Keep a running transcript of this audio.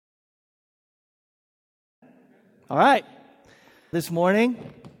All right. This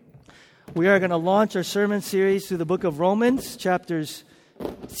morning, we are going to launch our sermon series through the book of Romans, chapters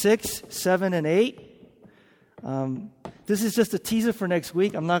 6, 7, and 8. This is just a teaser for next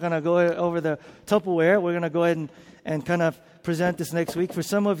week. I'm not going to go over the Tupperware. We're going to go ahead and kind of present this next week. For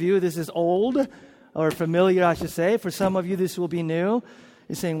some of you, this is old, or familiar, I should say. For some of you, this will be new.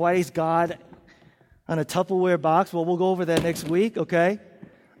 You're saying, why is God on a Tupperware box? Well, we'll go over that next week, okay?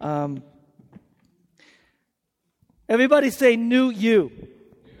 Everybody say, new you.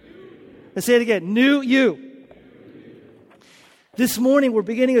 Let's say it again, new you. This morning, we're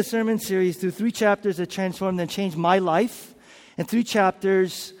beginning a sermon series through 3 chapters that transformed and changed my life, and 3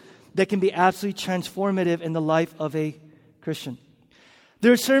 chapters that can be absolutely transformative in the life of a Christian.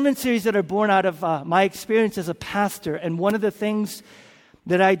 There are sermon series that are born out of my experience as a pastor, and one of the things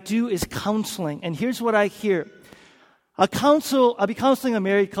that I do is counseling. And here's what I hear. I'll be counseling a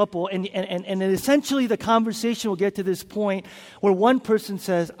married couple, and essentially the conversation will get to this point where one person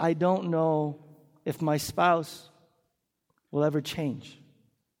says, I don't know if my spouse will ever change.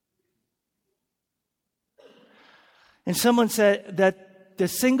 And someone said that the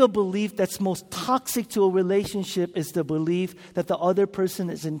single belief that's most toxic to a relationship is the belief that the other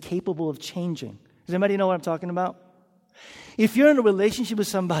person is incapable of changing. Does anybody know what I'm talking about? If you're in a relationship with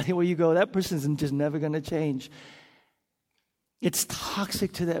somebody where you go, that person's just never going to change, it's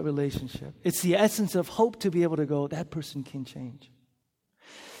toxic to that relationship. It's the essence of hope to be able to go, that person can change.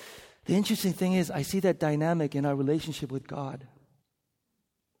 The interesting thing is, I see that dynamic in our relationship with God.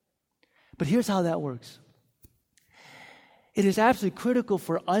 But here's how that works. It is absolutely critical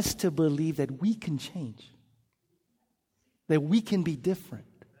for us to believe that we can change, that we can be different.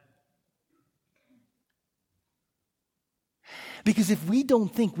 Because if we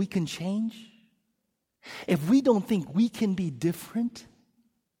don't think we can change, if we don't think we can be different,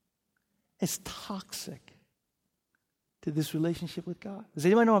 it's toxic to this relationship with God. Does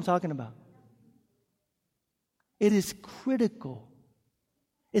anybody know what I'm talking about? It is critical.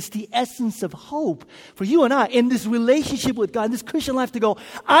 It's the essence of hope for you and I in this relationship with God, in this Christian life to go,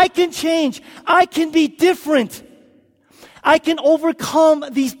 I can change. I can be different. I can overcome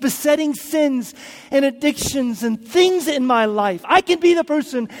these besetting sins and addictions and things in my life. I can be the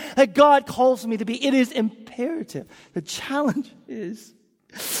person that God calls me to be. It is imperative. The challenge is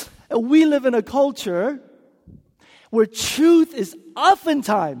we live in a culture where truth is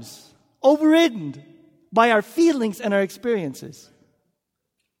oftentimes overridden by our feelings and our experiences.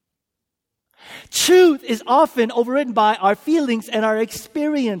 Truth is often overridden by our feelings and our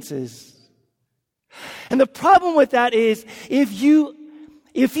experiences. And the problem with that is if you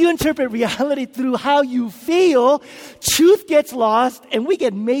interpret reality through how you feel, truth gets lost and we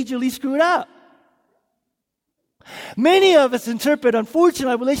get majorly screwed up. Many of us interpret,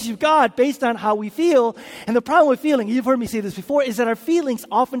 unfortunately, our relationship with God based on how we feel. And the problem with feeling, you've heard me say this before, is that our feelings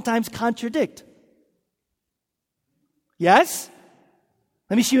oftentimes contradict. Yes?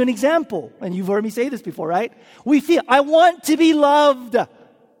 Let me show you an example. And you've heard me say this before, right? We feel, I want to be loved,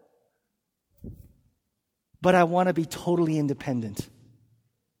 but I want to be totally independent.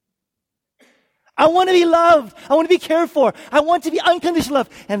 I want to be loved. I want to be cared for. I want to be unconditional love.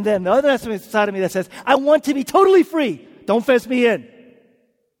 And then the other side of me that says, I want to be totally free. Don't fence me in.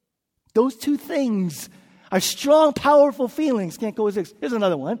 Those two things are strong, powerful feelings. Can't coexist. Here's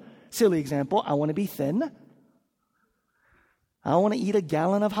another one. Silly example. I want to be thin. I want to eat a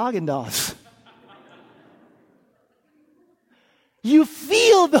gallon of Haagen-Dazs. You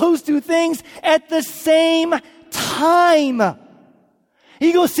feel those two things at the same time.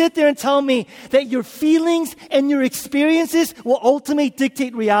 You go sit there and tell me that your feelings and your experiences will ultimately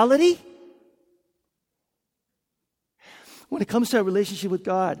dictate reality? When it comes to our relationship with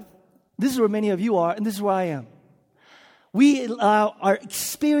God, this is where many of you are, and this is where I am. We allow our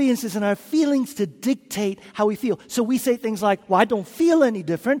experiences and our feelings to dictate how we feel. So we say things like, well, I don't feel any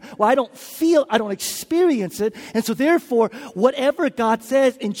different. Well, I don't experience it. And so therefore, whatever God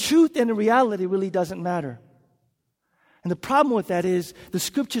says in truth and in reality really doesn't matter. And the problem with that is the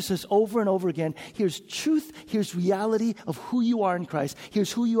scripture says over and over again, here's truth, here's reality of who you are in Christ.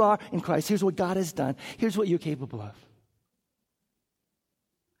 Here's who you are in Christ. Here's what God has done. Here's what you're capable of.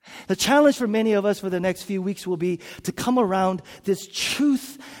 The challenge for many of us for the next few weeks will be to come around this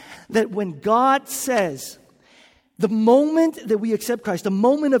truth that when God says, the moment that we accept Christ, the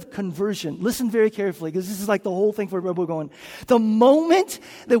moment of conversion, listen very carefully because this is like the whole thing for where we're going. The moment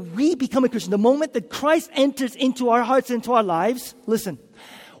that we become a Christian, the moment that Christ enters into our hearts, into our lives, listen,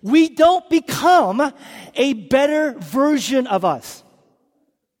 we don't become a better version of us.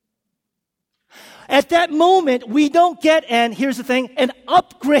 At that moment, we don't get, and here's the thing, an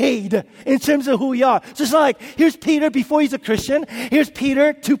upgrade in terms of who we are. So it's not like, here's Peter before he's a Christian, here's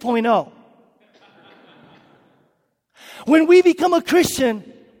Peter 2.0. When we become a Christian,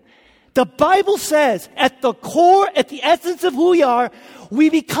 the Bible says at the core, at the essence of who we are, we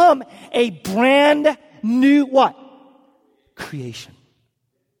become a brand new what? Creation.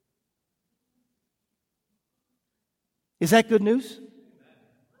 Is that good news?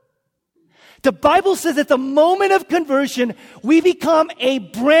 The Bible says at the moment of conversion, we become a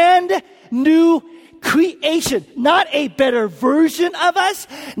brand new creation. Not a better version of us,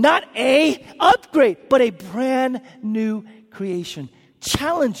 not a upgrade, but a brand new creation.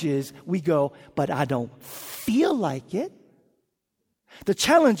 Challenge is we go, but I don't feel like it. The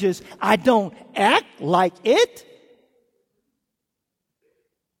challenge is I don't act like it.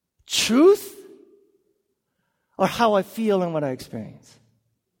 Truth or how I feel and what I experience.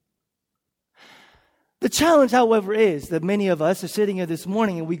 The challenge, however, is that many of us are sitting here this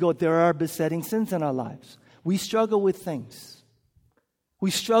morning and we go, there are besetting sins in our lives. We struggle with things.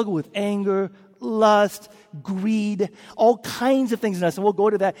 We struggle with anger, lust, greed, all kinds of things in us. And we'll go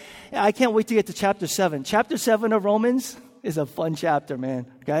to that. I can't wait to get to chapter 7. Chapter 7 of Romans is a fun chapter, man.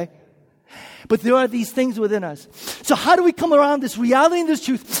 Okay? But there are these things within us. So how do we come around this reality and this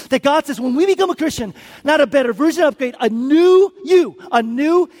truth that God says when we become a Christian, not a better version, upgrade, a new you, a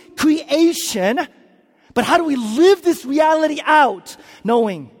new creation. But how do we live this reality out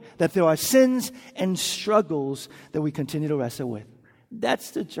knowing that there are sins and struggles that we continue to wrestle with?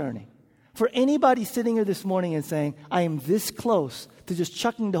 That's the journey. For anybody sitting here this morning and saying, I am this close to just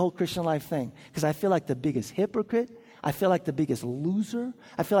chucking the whole Christian life thing because I feel like the biggest hypocrite, I feel like the biggest loser,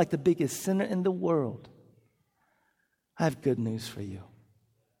 I feel like the biggest sinner in the world, I have good news for you.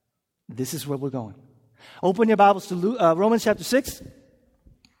 This is where we're going. Open your Bibles to Romans chapter 6.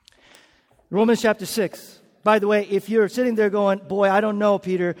 Romans chapter 6. By the way, if you're sitting there going, boy, I don't know,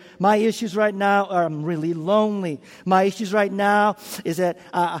 Peter. My issues right now are I'm really lonely. My issues right now is that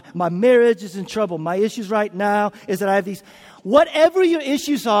my marriage is in trouble. My issues right now is that I have these. Whatever your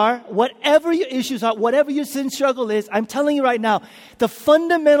issues are, whatever your sin struggle is, I'm telling you right now, the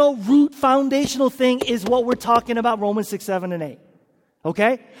fundamental root foundational thing is what we're talking about, Romans 6, 7, and 8.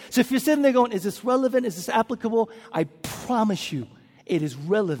 Okay? So if you're sitting there going, is this relevant? Is this applicable? I promise you, it is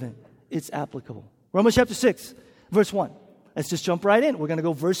relevant. It's applicable. Romans chapter 6, verse 1. Let's just jump right in. We're going to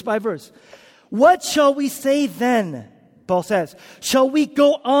go verse by verse. What shall we say then? Paul says, shall we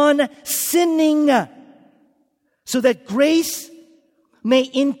go on sinning so that grace may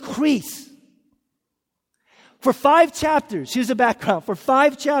increase? For 5 chapters, here's the background. For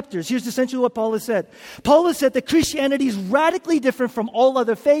 5 chapters, here's essentially what Paul has said. Paul has said that Christianity is radically different from all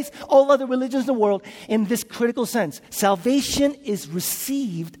other faiths, all other religions in the world in this critical sense. Salvation is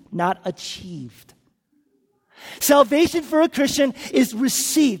received, not achieved. Salvation for a Christian is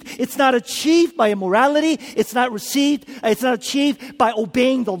received. It's not achieved by immorality. It's not achieved by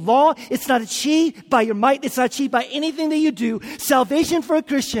obeying the law. It's not achieved by your might. It's not achieved by anything that you do. Salvation for a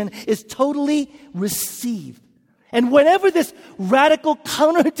Christian is totally received. And whenever this radical,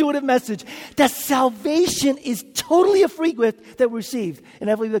 counterintuitive message that salvation is totally a free gift that we receive,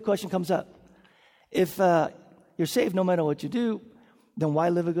 inevitably the question comes up. If you're saved no matter what you do, then why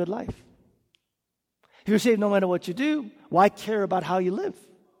live a good life? If you're saved no matter what you do, why care about how you live?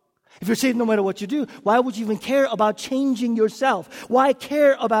 If you're saved no matter what you do, why would you even care about changing yourself? Why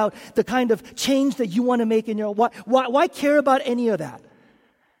care about the kind of change that you want to make in your life? Why care about any of that?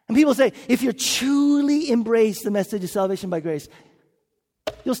 And people say, if you truly embrace the message of salvation by grace,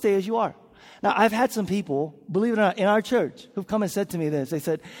 you'll stay as you are. Now, I've had some people, believe it or not, in our church who've come and said to me this. They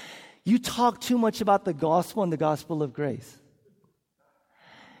said, you talk too much about the gospel and the gospel of grace.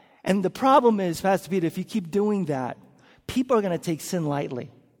 And the problem is, Pastor Peter, if you keep doing that, people are going to take sin lightly.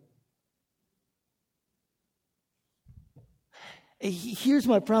 Here's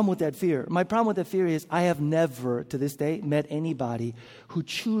my problem with that fear. My problem with that fear is I have never, to this day, met anybody who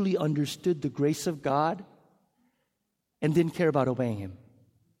truly understood the grace of God and didn't care about obeying Him.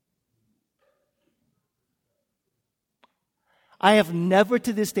 I have never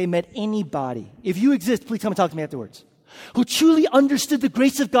to this day met anybody, if you exist, please come and talk to me afterwards, who truly understood the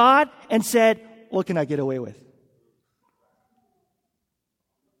grace of God and said, what can I get away with?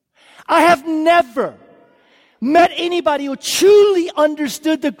 I have never met anybody who truly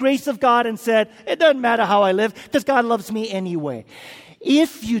understood the grace of God and said, it doesn't matter how I live because God loves me anyway.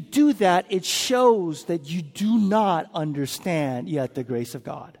 If you do that, it shows that you do not understand yet the grace of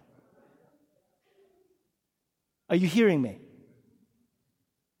God. Are you hearing me?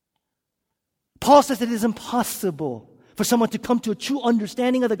 Paul says it is impossible for someone to come to a true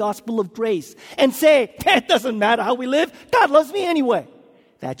understanding of the gospel of grace and say, it doesn't matter how we live, God loves me anyway.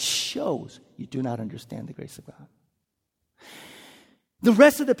 That shows you do not understand the grace of God. The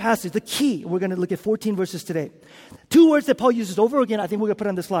rest of the passage, the key, we're going to look at 14 verses today. 2 words that Paul uses over again, I think we're going to put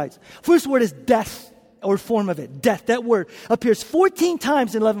on the slides. First word is death, or form of it. Death, that word appears 14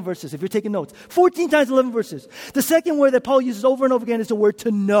 times in 11 verses, if you're taking notes. 14 times in 11 verses. The second word that Paul uses over and over again is the word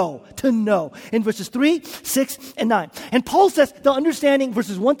to know, in verses 3, 6, and 9. And Paul says the understanding,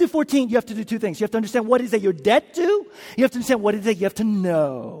 verses 1 through 14, you have to do two things. You have to understand what it is that you're dead to. You have to understand what it is that you have to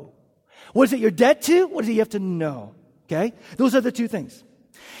know. What is it you're dead to? What is it you have to know? Okay? Those are the two things.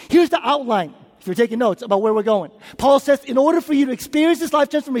 Here's the outline, if you're taking notes, about where we're going. Paul says, in order for you to experience this life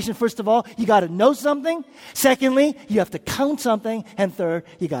transformation, first of all, you got to know something. Secondly, you have to count something. And third,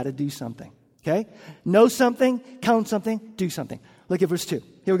 you got to do something. Okay? Know something, count something, do something. Look at verse 2.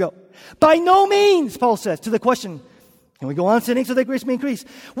 Here we go. By no means, Paul says, to the question, can we go on sinning so that grace may increase?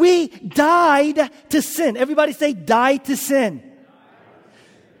 We died to sin. Everybody say, died to sin.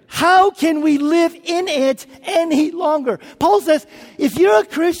 How can we live in it any longer? Paul says, if you're a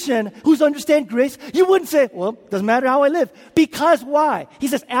Christian who's understand grace, you wouldn't say, well, doesn't matter how I live. Because why? He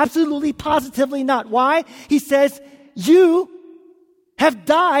says, absolutely, positively not. Why? He says, you have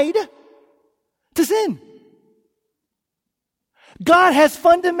died to sin. God has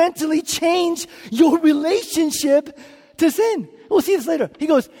fundamentally changed your relationship to sin. We'll see this later. He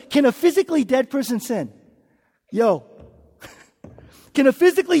goes, can a physically dead person sin? Yo. Can a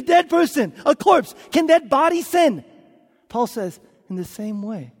physically dead person, a corpse, can that body sin? Paul says, in the same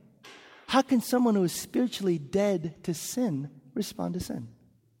way, how can someone who is spiritually dead to sin respond to sin?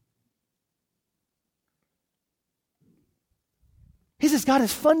 He says, God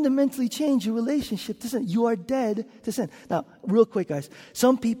has fundamentally changed your relationship to sin. You are dead to sin. Now, real quick, guys.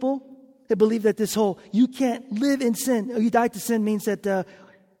 Some people, they believe that this whole, you can't live in sin, or you died to sin means that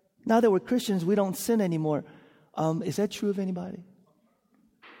now that we're Christians, we don't sin anymore. Is that true of anybody?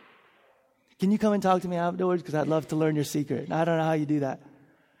 Can you come and talk to me afterwards? Because I'd love to learn your secret. I don't know how you do that.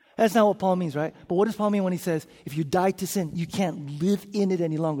 That's not what Paul means, right? But what does Paul mean when he says, if you die to sin, you can't live in it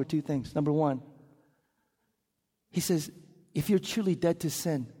any longer? Two things. Number one, he says, if you're truly dead to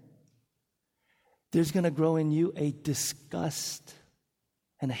sin, there's going to grow in you a disgust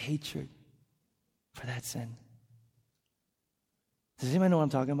and a hatred for that sin. Does anybody know what I'm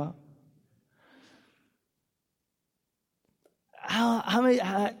talking about? How many,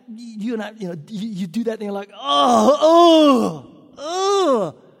 you and I, you do that and you're like, oh.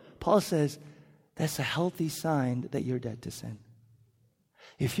 Paul says, that's a healthy sign that you're dead to sin.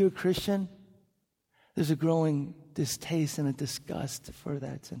 If you're a Christian, there's a growing distaste and a disgust for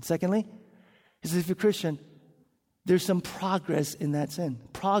that sin. Secondly, he says, if you're a Christian, there's some progress in that sin.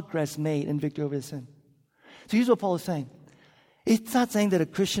 Progress made in victory over the sin. So here's what Paul is saying. It's not saying that a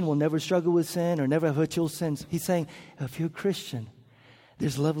Christian will never struggle with sin or never have habitual sins. He's saying, if you're a Christian,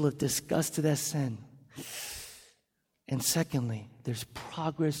 there's a level of disgust to that sin. And secondly, there's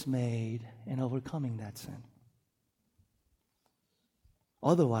progress made in overcoming that sin.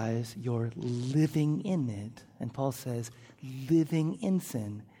 Otherwise, you're living in it. And Paul says, living in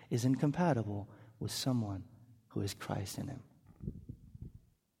sin is incompatible with someone who is Christ in him.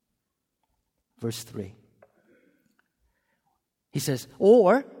 Verse 3. He says,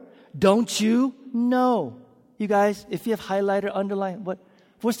 or don't you know? You guys, if you have highlighter, underline,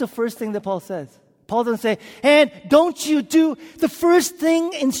 what's the first thing that Paul says? Paul doesn't say, and don't you do the first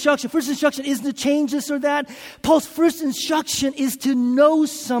instruction isn't to change this or that. Paul's first instruction is to know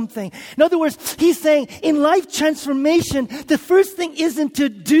something. In other words, he's saying in life transformation, the first thing isn't to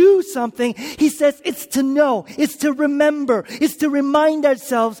do something. He says it's to know, it's to remember, it's to remind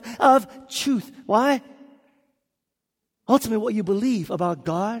ourselves of truth. Why? Ultimately, what you believe about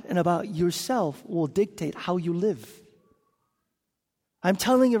God and about yourself will dictate how you live. I'm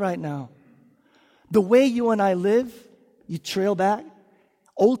telling you right now, the way you and I live, you trail back,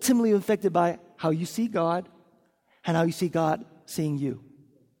 ultimately affected by how you see God and how you see God seeing you.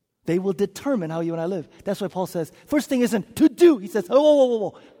 They will determine how you and I live. That's why Paul says, first thing isn't to do. He says,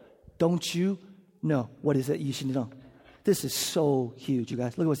 whoa. Don't you know? What is it you should know? This is so huge, you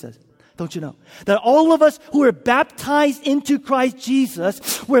guys. Look at what it says. Don't you know that all of us who are baptized into Christ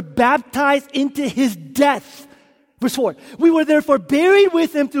Jesus were baptized into his death? Verse 4, we were therefore buried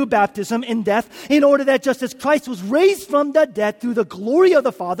with him through baptism in death, in order that just as Christ was raised from the dead through the glory of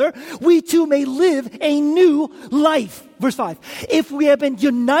the Father, we too may live a new life. Verse 5, if we have been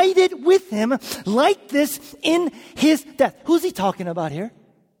united with him like this in his death. Who's he talking about here?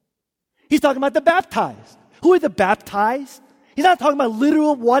 He's talking about the baptized. Who are the baptized? He's not talking about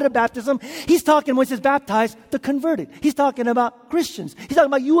literal water baptism. He's talking, when he says baptized, the converted. He's talking about Christians. He's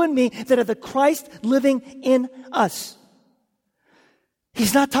talking about you and me that are the Christ living in us.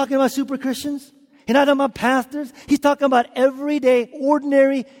 He's not talking about super Christians. He's not talking about pastors. He's talking about everyday,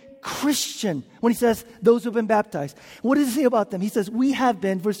 ordinary Christian when he says those who've been baptized. What does he say about them? He says, we have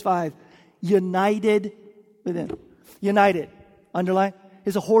been, verse 5, united with him. United, underline,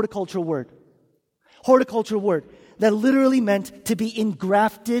 is a horticultural word. Horticultural word that literally meant to be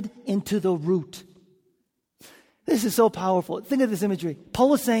engrafted into the root. This is so powerful. Think of this imagery.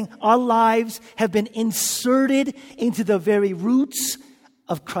 Paul is saying our lives have been inserted into the very roots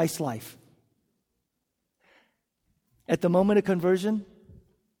of Christ's life. At the moment of conversion,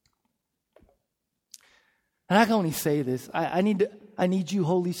 and I can only say this, I need you,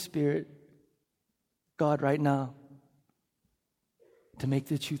 Holy Spirit, God, right now, to make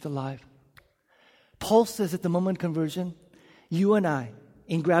the truth alive. Paul says at the moment of conversion, you and I,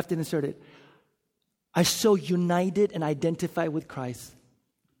 engrafted and inserted, are so united and identified with Christ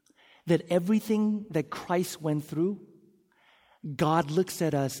that everything that Christ went through, God looks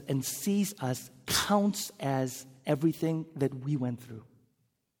at us and sees us, counts as everything that we went through.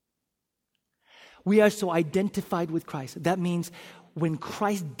 We are so identified with Christ. That means when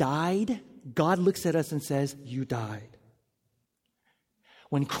Christ died, God looks at us and says, you died.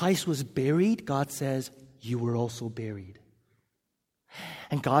 When Christ was buried, God says, you were also buried.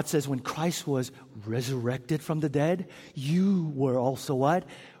 And God says, when Christ was resurrected from the dead, you were also what?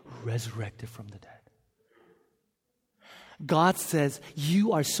 Resurrected from the dead. God says,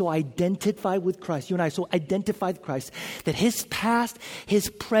 you are so identified with Christ. You and I are so identified with Christ that His past, His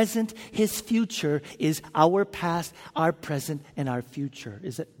present, His future is our past, our present, and our future.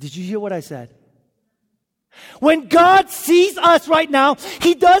 Did you hear what I said? When God sees us right now,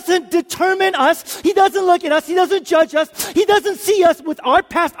 He doesn't determine us. He doesn't look at us. He doesn't judge us. He doesn't see us with our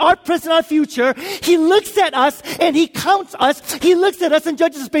past, our present, our future. He looks at us and He counts us. He looks at us and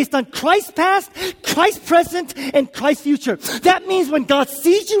judges us based on Christ's past, Christ's present, and Christ's future. That means when God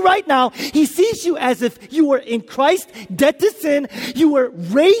sees you right now, He sees you as if you were in Christ, dead to sin. You were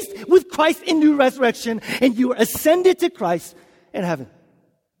raised with Christ in new resurrection, and you were ascended to Christ in heaven.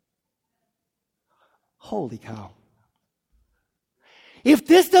 Holy cow. If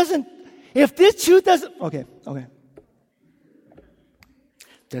this truth doesn't, okay.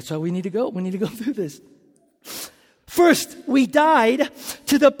 That's how we need to go. We need to go through this. First, we died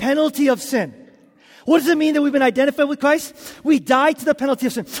to the penalty of sin. What does it mean that we've been identified with Christ? We died to the penalty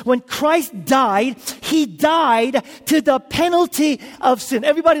of sin. When Christ died, He died to the penalty of sin.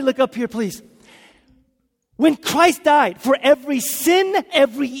 Everybody look up here, please. When Christ died for every sin,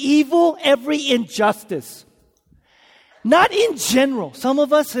 every evil, every injustice. Not in general. Some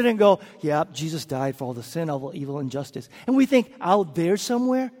of us sit and go, yeah, Jesus died for all the sin, all the evil, injustice. And we think out there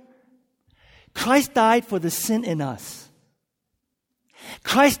somewhere, Christ died for the sin in us.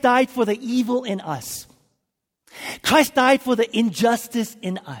 Christ died for the evil in us. Christ died for the injustice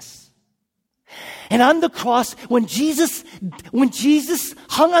in us. And on the cross, when Jesus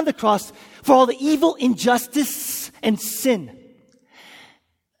hung on the cross for all the evil, injustice, and sin,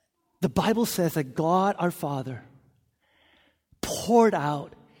 the Bible says that God, our Father, poured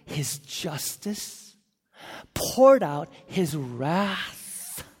out His justice, poured out His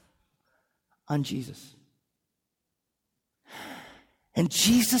wrath on Jesus. And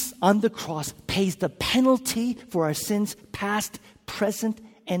Jesus on the cross pays the penalty for our sins, past, present,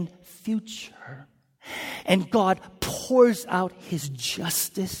 and future. And God pours out His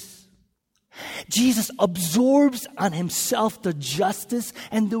justice. Jesus absorbs on Himself the justice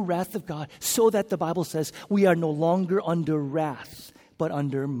and the wrath of God, so that the Bible says we are no longer under wrath, but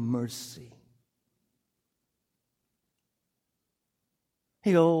under mercy.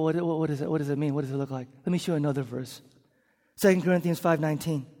 You go, what is it? What does it mean? What does it look like? Let me show you another verse. 2 Corinthians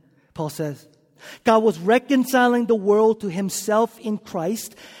 5:19, Paul says, God was reconciling the world to Himself in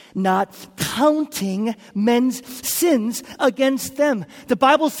Christ, not counting men's sins against them. The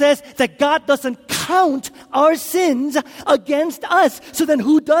Bible says that God doesn't count our sins against us. So then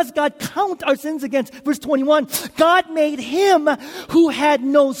who does God count our sins against? Verse 21, God made Him who had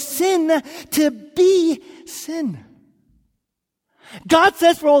no sin to be sin. God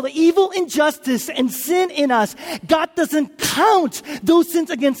says for all the evil, injustice, and sin in us, God doesn't count those sins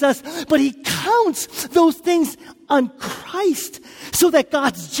against us, but He counts those things on Christ, so that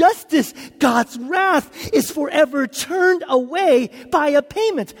God's justice, God's wrath is forever turned away by a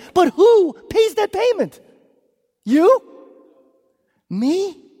payment. But who pays that payment? You?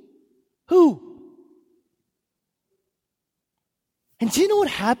 Me? Who? And do you know what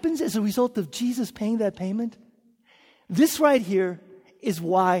happens as a result of Jesus paying that payment? This right here is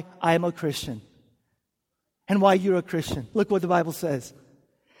why I am a Christian and why you're a Christian. Look what the Bible says.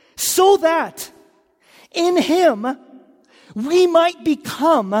 So that in Him we might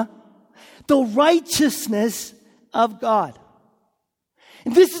become the righteousness of God.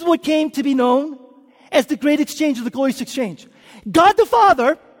 And this is what came to be known as the great exchange, or the glorious exchange. God the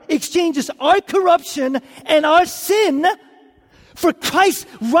Father exchanges our corruption and our sin for Christ's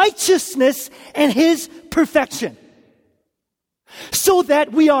righteousness and His perfection, so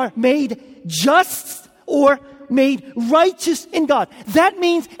that we are made just or made righteous in God. That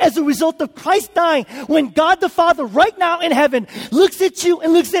means as a result of Christ dying, when God the Father right now in heaven looks at you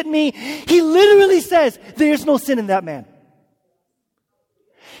and looks at me, He literally says, there's no sin in that man.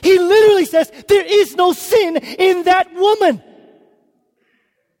 He literally says, there is no sin in that woman.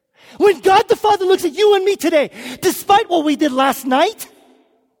 When God the Father looks at you and me today, despite what we did last night,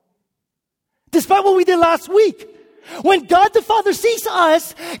 despite what we did last week, when God the Father sees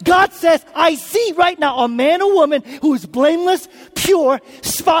us, God says, I see right now a man or woman who is blameless, pure,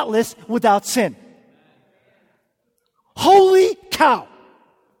 spotless, without sin. Holy cow.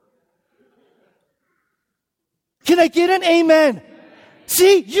 Can I get an amen?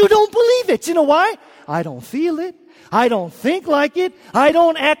 See, you don't believe it. You know why? I don't feel it. I don't think like it. I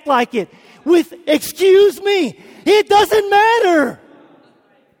don't act like it. Excuse me, it doesn't matter.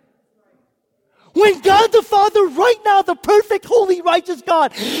 When God the Father, right now, the perfect, holy, righteous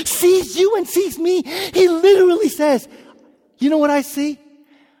God, sees you and sees me, He literally says, you know what I see?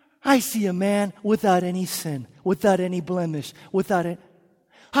 I see a man without any sin, without any blemish,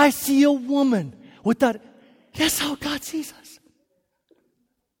 I see a woman without. That's how God sees us.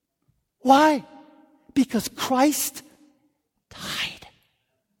 Why? Because Christ died.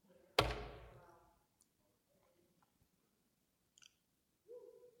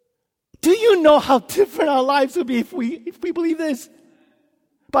 Do you know how different our lives would be if we believe this?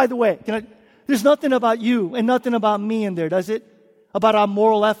 By the way, there's nothing about you and nothing about me in there, does it? About our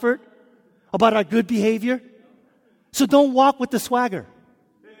moral effort? About our good behavior? So don't walk with the swagger.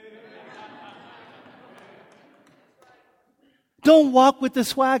 Don't walk with the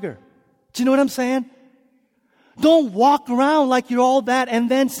swagger. Do you know what I'm saying? Don't walk around like you're all that and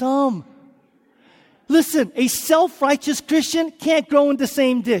then some. Listen, a self-righteous Christian can't grow in the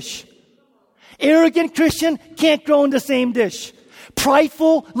same dish. Arrogant Christian can't grow in the same dish.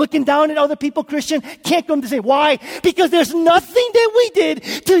 Prideful, looking down at other people Christian can't grow in the same. Why? Because there's nothing that we did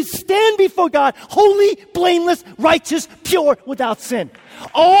to stand before God holy, blameless, righteous, pure, without sin.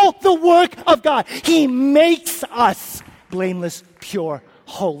 All the work of God. He makes us blameless, pure,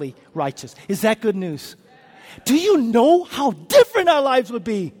 holy, righteous. Is that good news? Do you know how different our lives would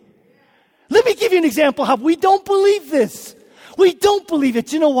be? Let me give you an example how we don't believe this. We don't believe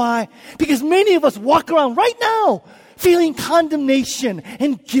it. You know why? Because many of us walk around right now feeling condemnation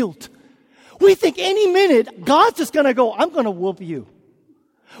and guilt. We think any minute God's just going to go, I'm going to whoop you.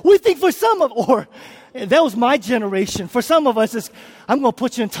 We think for some of, or that was my generation. For some of us, it's, I'm going to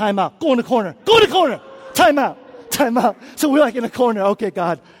put you in timeout. Go in the corner. Go in the corner. Timeout. So we're like in a corner. Okay,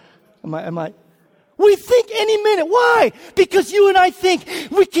 God, am I? We think any minute. Why? Because you and I think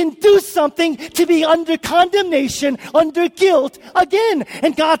we can do something to be under condemnation, under guilt again.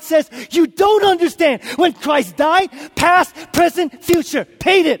 And God says, you don't understand. When Christ died, past, present, future,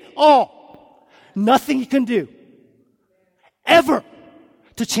 paid it all. Nothing you can do ever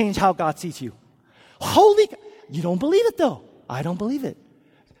to change how God sees you. Holy, you don't believe it though. I don't believe it.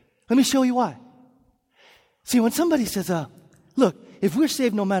 Let me show you why. See, when somebody says, look, if we're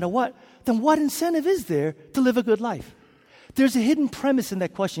saved no matter what, then what incentive is there to live a good life? There's a hidden premise in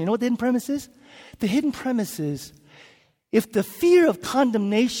that question. You know what the hidden premise is? The hidden premise is, if the fear of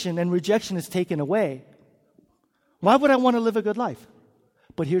condemnation and rejection is taken away, why would I want to live a good life?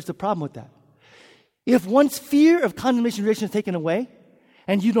 But here's the problem with that. If one's fear of condemnation and rejection is taken away,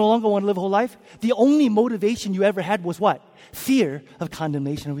 and you no longer want to live a whole life, the only motivation you ever had was what? Fear of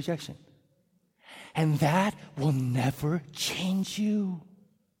condemnation and rejection. And that will never change you.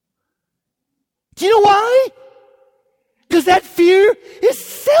 Do you know why? Because that fear is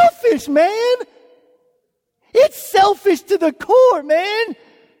selfish, man. It's selfish to the core, man.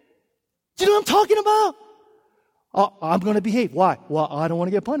 Do you know what I'm talking about? I'm going to behave. Why? Well, I don't want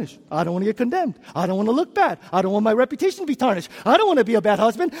to get punished. I don't want to get condemned. I don't want to look bad. I don't want my reputation to be tarnished. I don't want to be a bad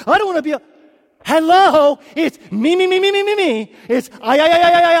husband. I don't want to be a... Hello, it's me. It's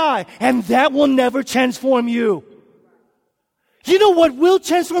I. And that will never transform you. You know what will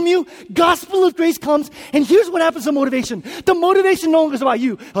transform you? Gospel of grace comes, and here's what happens to motivation. The motivation no longer is about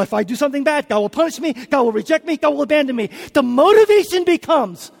you. Oh, if I do something bad, God will punish me, God will reject me, God will abandon me. The motivation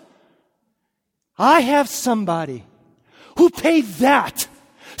becomes, I have somebody who paid that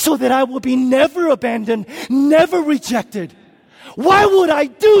so that I will be never abandoned, never rejected. Why would I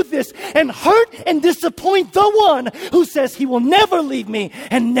do this and hurt and disappoint the one who says he will never leave me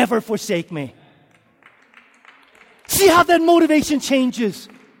and never forsake me? See how that motivation changes.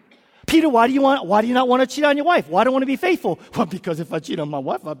 Peter, why do you not want to cheat on your wife? Why do you want to be faithful? Well, because if I cheat on my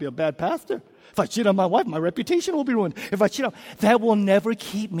wife, I'll be a bad pastor. If I cheat on my wife, my reputation will be ruined. If I cheat on, that will never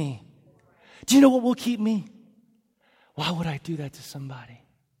keep me. Do you know what will keep me? Why would I do that to somebody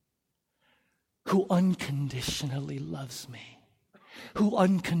who unconditionally loves me, who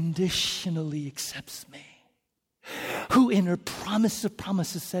unconditionally accepts me, who in her promise of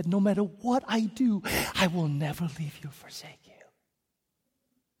promises said, no matter what I do, I will never leave you or forsake you.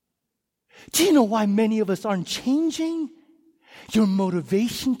 Do you know why many of us aren't changing? Your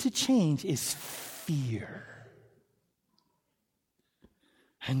motivation to change is fear.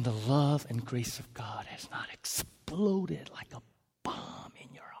 And the love and grace of God has not exploded like a bomb in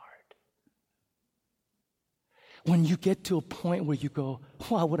your heart. When you get to a point where you go,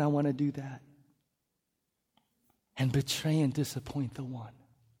 why would I want to do that? And betray and disappoint the one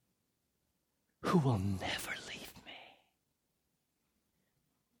who will never leave me.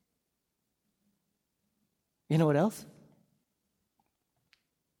 You know what else?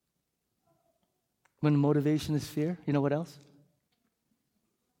 When motivation is fear, you know what else?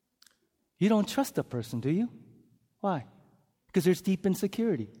 You don't trust a person, do you? Why? Because there's deep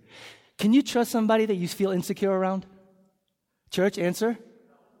insecurity. Can you trust somebody that you feel insecure around? Church, answer?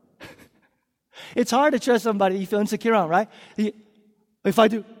 It's hard to trust somebody you feel insecure around, right? There's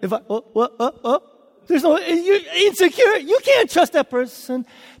no, you're insecure. You can't trust that person.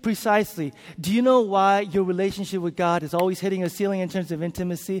 Precisely. Do you know why your relationship with God is always hitting a ceiling in terms of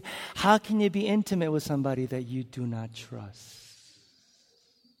intimacy? How can you be intimate with somebody that you do not trust?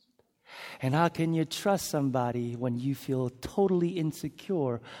 And how can you trust somebody when you feel totally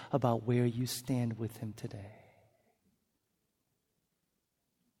insecure about where you stand with him today?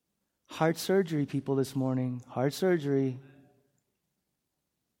 Heart surgery, people, this morning. Heart surgery.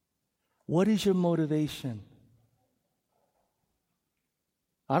 What is your motivation?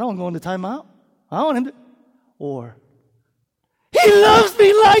 I don't go into timeout. I don't want him to. Or, he loves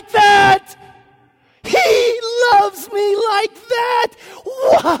me like that. He loves me like that.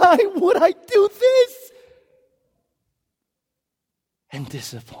 Why would I do this? And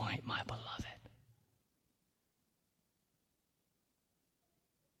disappoint my beloved.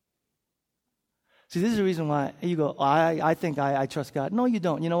 See, this is the reason why you go, I think I trust God. No, you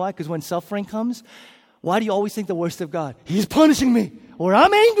don't. You know why? Because when suffering comes, why do you always think the worst of God? He's punishing me. Or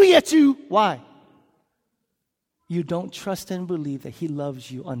I'm angry at you. Why? You don't trust and believe that he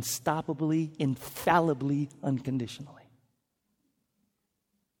loves you unstoppably, infallibly, unconditionally.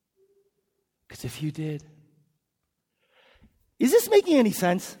 Because if you did, is this making any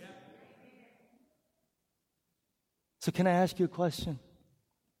sense? So can I ask you a question?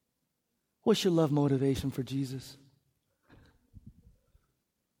 What's your love motivation for Jesus?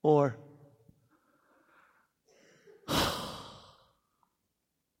 Or,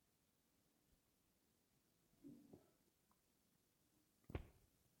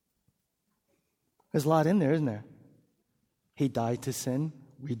 there's a lot in there, isn't there? He died to sin.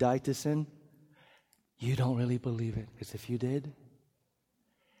 We died to sin. You don't really believe it, because if you did,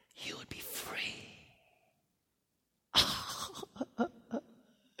 you would be free.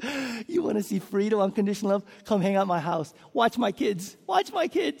 You want to see freedom, unconditional love? Come hang out at my house. Watch my kids. Watch my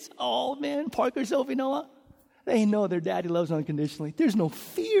kids. Oh, man. Parker, Sophie, Noah. They know their daddy loves unconditionally. There's no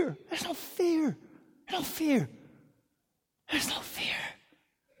fear. There's no fear. There's no fear. There's no fear.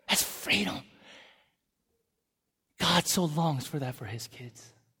 That's freedom. God so longs for that for his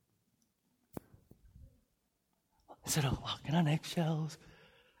kids. Instead of walking on eggshells,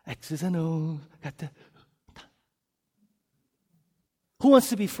 X's and O's, who wants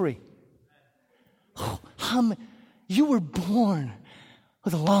to be free? You were born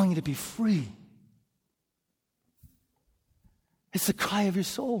with a longing to be free. It's the cry of your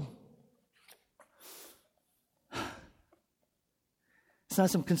soul. It's not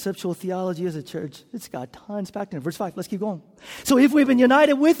some conceptual theology as a church. It's got tons packed in it. Verse 5, let's keep going. So if we've been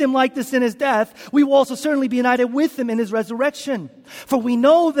united with him like this in his death, we will also certainly be united with him in his resurrection. For we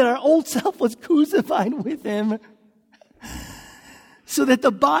know that our old self was crucified with him, so that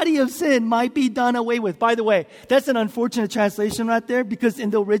the body of sin might be done away with. By the way, that's an unfortunate translation right there, because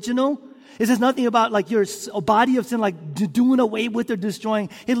in the original, it says nothing about like your body of sin, like doing away with or destroying.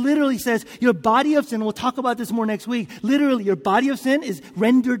 It literally says your body of sin, we'll talk about this more next week, literally your body of sin is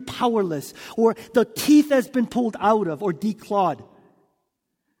rendered powerless, or the teeth has been pulled out of or declawed.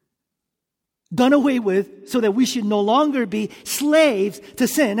 done away with so that we should no longer be slaves to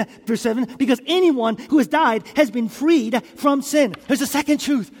sin. Verse 7, because anyone who has died has been freed from sin. There's a second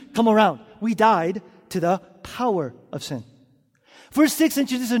truth come around. We died to the power of sin. Verse 6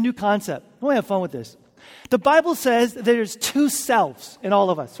 introduces a new concept. I want to have fun with this. The Bible says there's two selves in all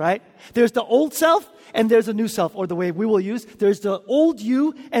of us, right? There's the old self and there's a new self, or the way we will use, there's the old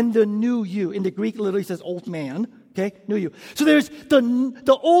you and the new you. In the Greek, it literally says old man. Okay, new you. So there's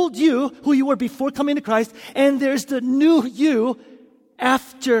the old you, who you were before coming to Christ, and there's the new you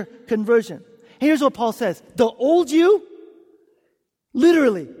after conversion. Here's what Paul says. The old you,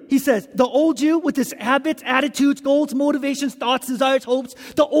 literally, he says, the old you with his habits, attitudes, goals, motivations, thoughts, desires, hopes,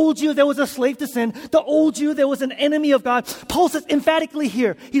 the old you that was a slave to sin, the old you that was an enemy of God. Paul says emphatically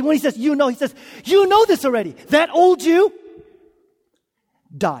here, when he says, you know this already. That old you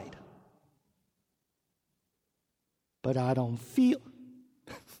died. But I don't feel.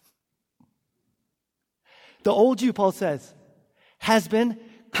 The old you, Paul says, has been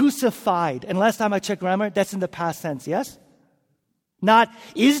crucified. And last time I checked grammar, that's in the past tense, yes? Not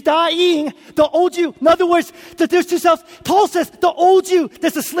is dying. The old you. In other words, there's two selves. Paul says the old you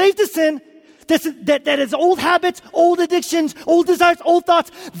that's a slave to sin, that is old habits, old addictions, old desires, old thoughts.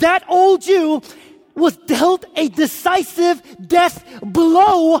 That old you was dealt a decisive death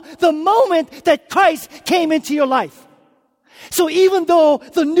blow the moment that Christ came into your life. So even though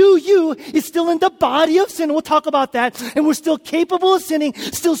the new you is still in the body of sin, we'll talk about that, and we're still capable of sinning,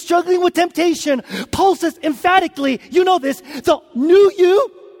 still struggling with temptation, Paul says emphatically, you know this, the new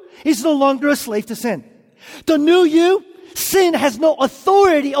you is no longer a slave to sin. The new you, sin has no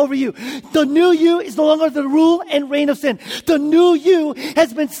authority over you. The new you is no longer the rule and reign of sin. The new you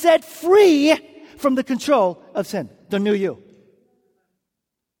has been set free from the control of sin. The new you.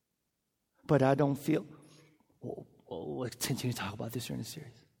 But I don't feel. We'll continue to talk about this during the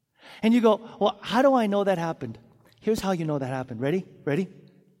series. And you go, well, how do I know that happened? Here's how you know that happened. Ready?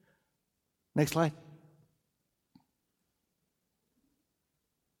 Next slide.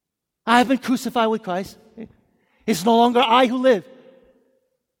 I have been crucified with Christ. It's no longer I who live.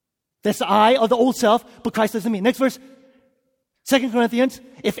 That's the I of the old self, but Christ lives in me. Next verse. 2 Corinthians,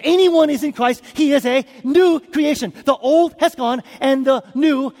 if anyone is in Christ, he is a new creation. The old has gone and the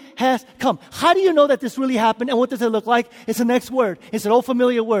new has come. How do you know that this really happened and what does it look like? It's the next word. It's an old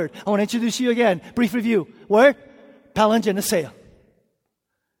familiar word. I want to introduce you again. Brief review. Word? Palingenesia.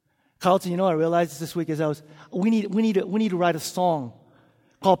 Carlton, you know what I realized this week as we need to write a song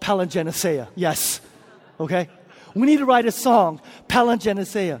called Palingenesia. Yes. Okay? We need to write a song,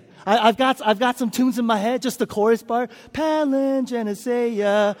 Palingenesia. I've got some tunes in my head, just the chorus part.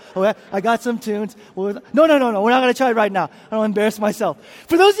 Palingenesia. Okay, I got some tunes. No. We're not going to try it right now. I don't want to embarrass myself.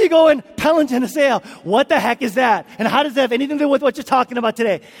 For those of you going, Palingenesia, what the heck is that? And how does that have anything to do with what you're talking about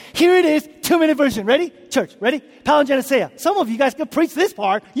today? Here it is, 2-minute version. Ready? Church, ready? Palingenesia. Some of you guys can preach this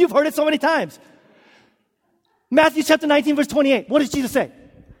part. You've heard it so many times. Matthew chapter 19, verse 28. What does Jesus say?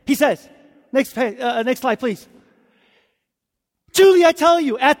 He says, next slide, please. Truly I tell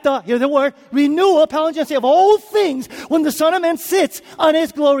you, hear the word, renewal, palingenesia, of all things, when the Son of Man sits on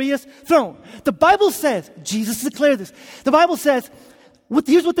his glorious throne. The Bible says, Jesus declared this, the Bible says,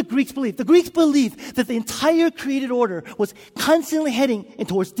 here's what the Greeks believed. The Greeks believed that the entire created order was constantly heading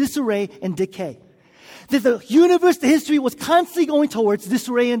towards disarray and decay. That the universe, the history was constantly going towards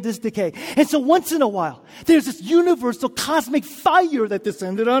disarray and this decay. And so once in a while, there's this universal cosmic fire that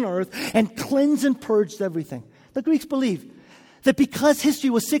descended on earth and cleansed and purged everything. The Greeks believed that because history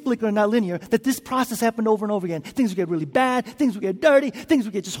was cyclical and not linear, that this process happened over and over again. Things would get really bad, things would get dirty, things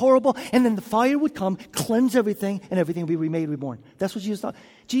would get just horrible, and then the fire would come, cleanse everything, and everything would be remade, reborn. That's what Jesus thought.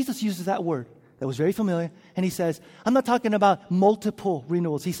 Jesus uses that word that was very familiar, and he says, I'm not talking about multiple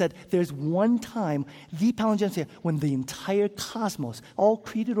renewals. He said, there's one time, the palingenesia, when the entire cosmos, all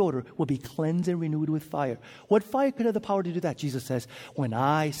created order, will be cleansed and renewed with fire. What fire could have the power to do that? Jesus says, when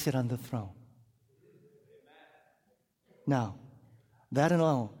I sit on the throne. Now, that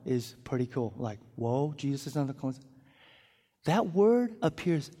alone is pretty cool. Like, whoa, Jesus is on the throne. That word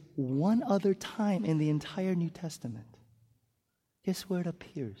appears one other time in the entire New Testament. Guess where it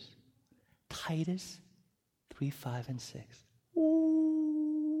appears? Titus 3, 5, and 6.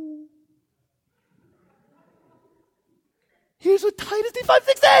 Ooh. Here's what Titus 3, 5,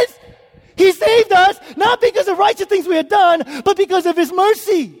 6 says. He saved us, not because of righteous things we had done, but because of his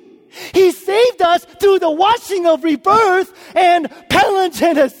mercy. He saved us through the washing of rebirth and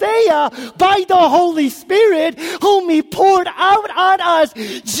palingenesia by the Holy Spirit, whom he poured out on us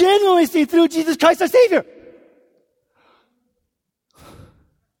generously through Jesus Christ our Savior.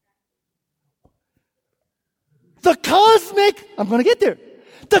 The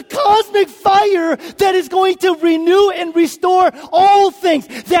The cosmic fire that is going to renew and restore all things.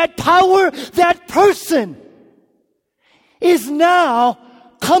 That power, that person is now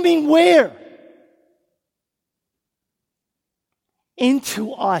coming where?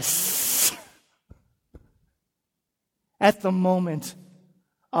 Into us at the moment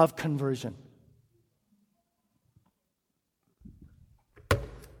of conversion.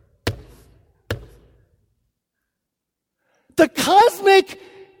 The cosmic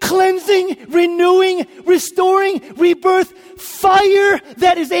cleansing, renewing, restoring, rebirth fire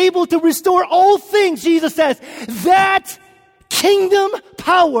that is able to restore all things, Jesus says, that kingdom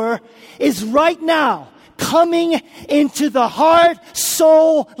power is right now coming into the heart,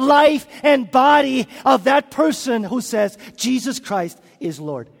 soul, life, and body of that person who says, Jesus Christ is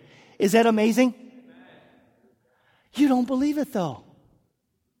Lord. Is that amazing? You don't believe it though.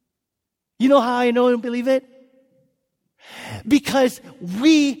 You know how I know I don't believe it? Because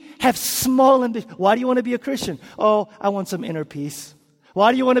we have small ambitions. Why do you want to be a Christian? Oh, I want some inner peace.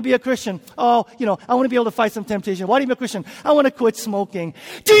 Why do you want to be a Christian? Oh, I want to be able to fight some temptation. Why do you be a Christian? I want to quit smoking.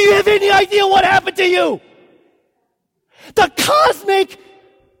 Do you have any idea what happened to you? The cosmic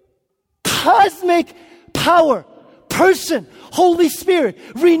power, person, Holy Spirit,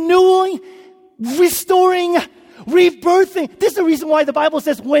 renewing, restoring, rebirthing. This is the reason why the Bible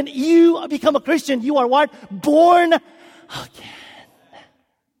says when you become a Christian, you are what? Born again.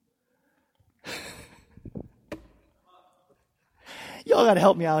 Y'all got to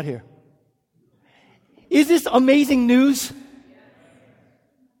help me out here. Is this amazing news?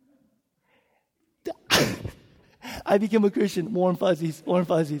 I became a Christian. Warm fuzzies, warm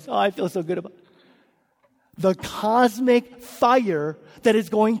fuzzies. Oh, I feel so good about it. The cosmic fire that is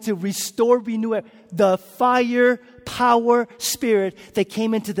going to restore, renew it. The fire, power, spirit that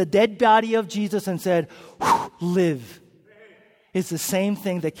came into the dead body of Jesus and said, live. It's the same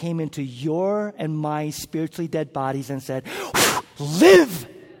thing that came into your and my spiritually dead bodies and said, live.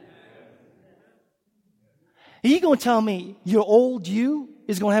 Are you going to tell me your old you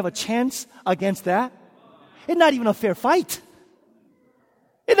is going to have a chance against that? It's not even a fair fight.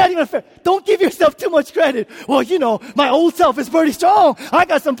 It's not even fair. Don't give yourself too much credit. Well, my old self is pretty strong. I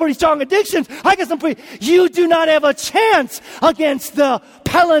got some pretty strong addictions. You do not have a chance against the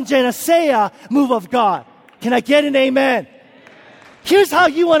palingenesia move of God. Can I get an amen? Here's how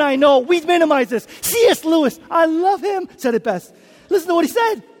you and I know. We minimize this. C.S. Lewis, I love him, said it best. Listen to what he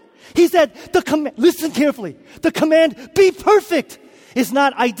said. He said, listen carefully. The command, be perfect, is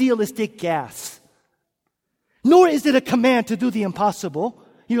not idealistic gas. Nor is it a command to do the impossible.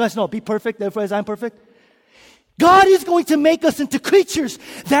 You guys know, be perfect, therefore as I'm perfect. God is going to make us into creatures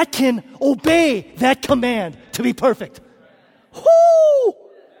that can obey that command to be perfect. Whoo!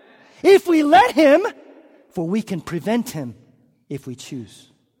 If we let Him, for we can prevent Him if we choose.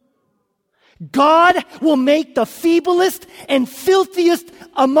 God will make the feeblest and filthiest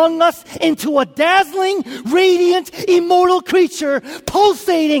among us into a dazzling, radiant, immortal creature,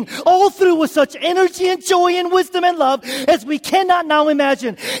 pulsating all through with such energy and joy and wisdom and love as we cannot now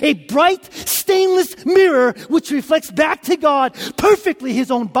imagine. A bright, stainless mirror which reflects back to God perfectly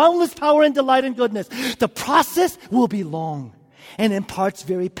His own boundless power and delight and goodness. The process will be long and in parts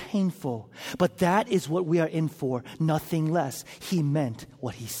very painful, but that is what we are in for, nothing less. He meant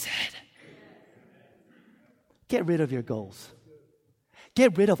what He said. Get rid of your goals.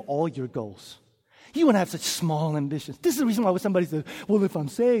 Get rid of all your goals. You want to have such small ambitions. This is the reason why when somebody says, well, if I'm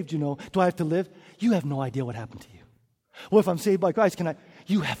saved, do I have to live? You have no idea what happened to you. Well, if I'm saved by Christ,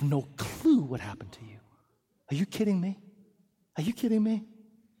 you have no clue what happened to you. Are you kidding me? Are you kidding me?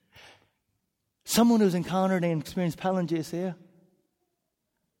 Someone who's encountered and experienced palingenesia,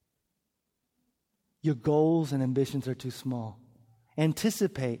 your goals and ambitions are too small.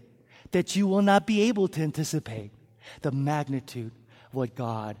 Anticipate that you will not be able to anticipate the magnitude of what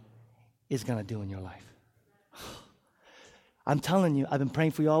God is going to do in your life. I'm telling you, I've been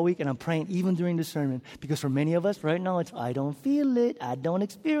praying for you all week, and I'm praying even during the sermon, because for many of us right now, it's, I don't feel it, I don't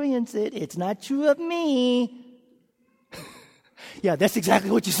experience it, it's not true of me. Yeah, that's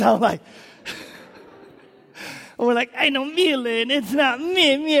exactly what you sound like. We're like, I don't feel it, it's not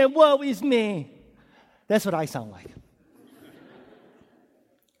me, woe is me. That's what I sound like.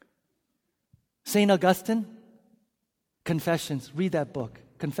 St. Augustine, Confessions. Read that book,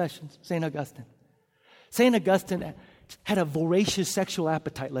 Confessions, St. Augustine. St. Augustine had a voracious sexual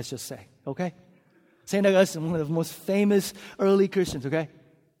appetite, let's just say, okay? St. Augustine, one of the most famous early Christians, okay?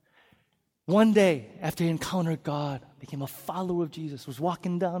 One day, after he encountered God, became a follower of Jesus, was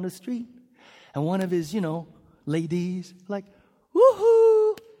walking down the street, and one of his, ladies, like,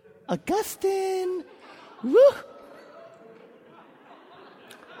 woohoo, Augustine, woo.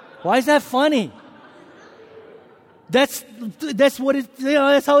 Why is that funny? That's what it,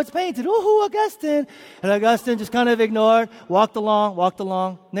 that's how it's painted. Woohoo, Augustine. And Augustine just kind of ignored, walked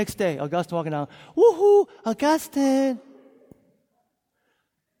along. Next day, Augustine walking down. Woohoo, Augustine.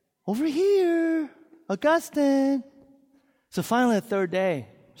 Over here, Augustine. So finally, the third day,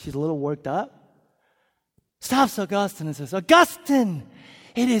 she's a little worked up. Stops Augustine and says, Augustine,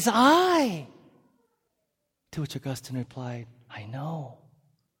 it is I. To which Augustine replied, I know,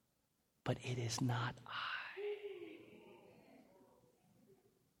 but it is not I.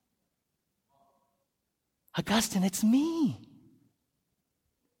 Augustine, it's me.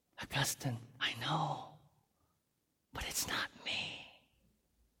 Augustine, I know, but it's not me.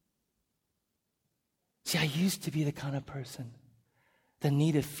 See, I used to be the kind of person that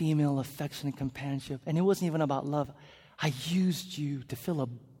needed female affection and companionship, and it wasn't even about love. I used you to fill a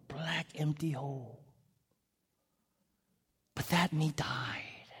black, empty hole. But that me died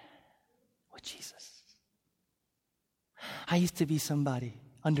with Jesus. I used to be somebody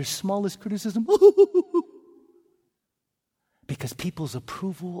under smallest criticism because people's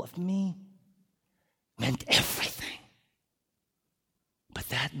approval of me meant everything. But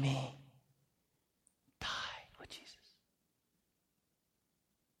that me died with Jesus.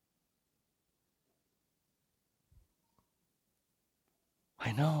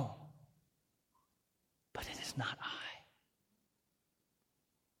 I know, but it is not I.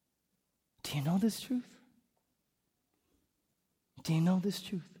 Do you know this truth? Do you know this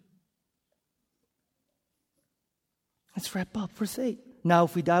truth? Let's wrap up. Verse 8. Now,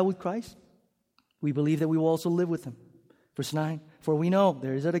 if we die with Christ, we believe that we will also live with him. Verse 9. For we know,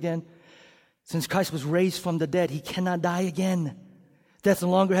 there is it again, since Christ was raised from the dead, he cannot die again. Death no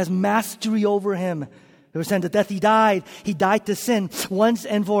longer has mastery over him. They were saying the death he died to sin once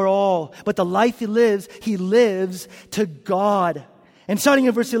and for all. But the life he lives to God. And starting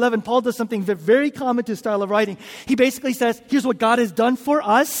in verse 11, Paul does something very common to his style of writing. He basically says, here's what God has done for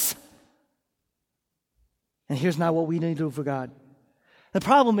us, and here's not what we need to do for God. The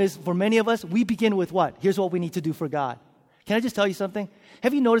problem is, for many of us, we begin with what? Here's what we need to do for God. Can I just tell you something?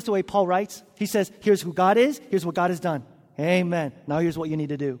 Have you noticed the way Paul writes? He says, here's who God is, here's what God has done. Amen. Now here's what you need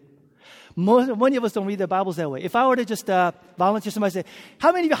to do. Many of us don't read their Bibles that way. If I were to just volunteer somebody say,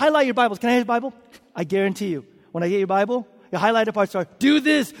 how many of you highlight your Bibles? Can I have your Bible? I guarantee you, when I get your Bible, your highlighted parts are, do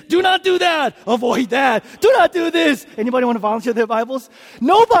this, do not do that, avoid that, do not do this. Anybody want to volunteer their Bibles?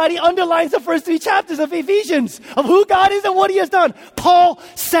 Nobody underlines the first 3 chapters of Ephesians of who God is and what he has done. Paul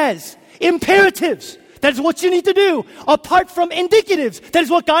says, imperatives, that is what you need to do, apart from indicatives, that is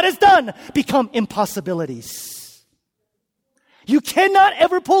what God has done, become impossibilities. You cannot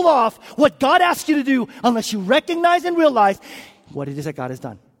ever pull off what God asks you to do unless you recognize and realize what it is that God has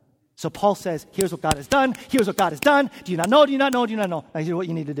done. So Paul says, here's what God has done. Here's what God has done. Do you not know? Do you not know? Do you not know? Now here's what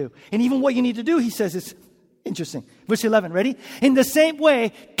you need to do. And even what you need to do, he says, is interesting. Verse 11, ready? In the same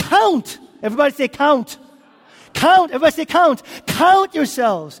way, count. Everybody say count. Count. Everybody say count. Count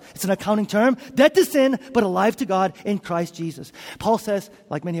yourselves. It's an accounting term. Dead to sin, but alive to God in Christ Jesus. Paul says,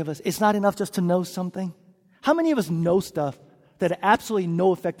 like many of us, it's not enough just to know something. How many of us know stuff that have absolutely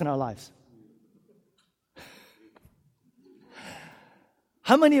no effect in our lives?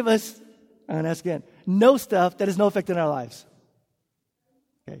 How many of us, I'm going to ask again, know stuff that has no effect in our lives?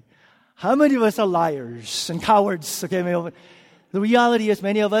 Okay. How many of us are liars and cowards? Okay, the reality is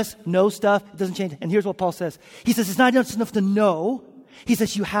many of us know stuff, it doesn't change. And here's what Paul says. He says it's not just enough to know. He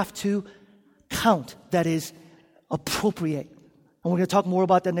says you have to count, that is, appropriate. And we're going to talk more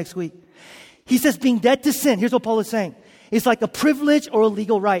about that next week. He says being dead to sin, here's what Paul is saying. It's like a privilege or a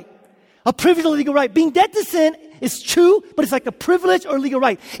legal right. A privilege or a legal right. Being dead to sin is true, but it's like a privilege or a legal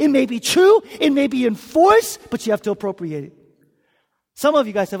right. It may be true, it may be enforced, but you have to appropriate it. Some of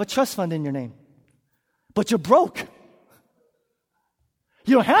you guys have a trust fund in your name, but you're broke.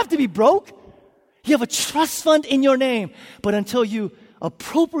 You don't have to be broke. You have a trust fund in your name, but until you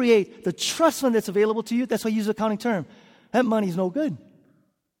appropriate the trust fund that's available to you, that's why I use the accounting term. That money's no good.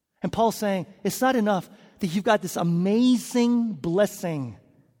 And Paul's saying, it's not enough that you've got this amazing blessing.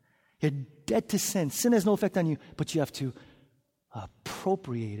 You're dead to sin. Sin has no effect on you, but you have to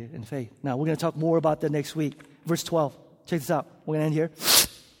appropriate it in faith. Now, we're going to talk more about that next week. Verse 12. Check this out. We're going to end here.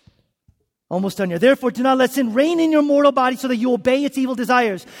 Almost done here. Therefore, do not let sin reign in your mortal body so that you obey its evil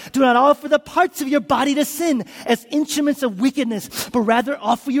desires. Do not offer the parts of your body to sin as instruments of wickedness, but rather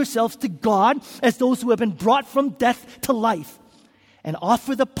offer yourselves to God as those who have been brought from death to life. And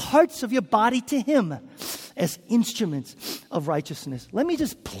offer the parts of your body to him as instruments of righteousness. Let me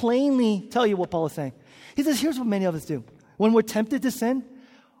just plainly tell you what Paul is saying. He says, here's what many of us do. When we're tempted to sin,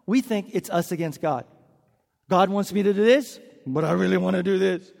 we think it's us against God. God wants me to do this, but I really want to do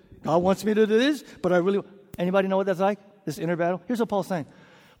this. God wants me to do this, but I really... Anybody know what that's like? This inner battle? Here's what Paul's saying.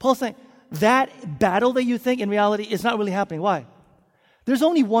 Paul's saying, that battle that you think in reality is not really happening. Why? There's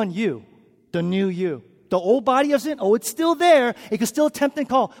only one you, the new you. The old body of sin, it's still there. It can still tempt and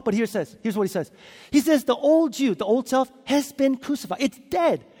call. But here's what he says. He says the old you, the old self, has been crucified. It's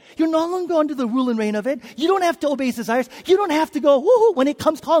dead. You're no longer under the rule and reign of it. You don't have to obey its desires. You don't have to go woohoo when it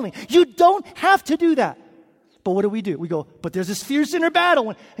comes calling. You don't have to do that. But what do? We go, but there's this fierce inner battle.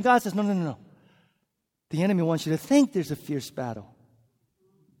 And God says, no. The enemy wants you to think there's a fierce battle.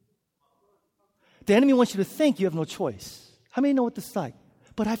 The enemy wants you to think you have no choice. How many know what this is like?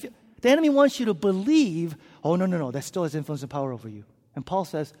 But the enemy wants you to believe, no, that still has influence and power over you. And Paul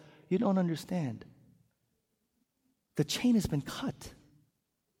says, you don't understand. The chain has been cut.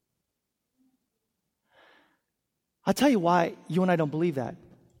 I'll tell you why you and I don't believe that.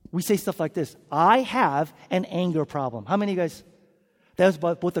 We say stuff like this. I have an anger problem. How many of you guys? That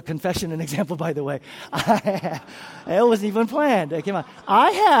was both a confession and example, by the way. It wasn't even planned. It came out.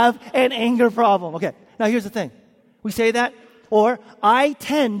 I have an anger problem. Okay, now here's the thing. We say that. Or, I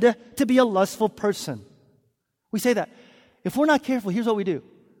tend to be a lustful person. We say that. If we're not careful, here's what we do.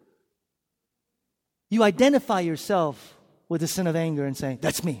 You identify yourself with the sin of anger and saying,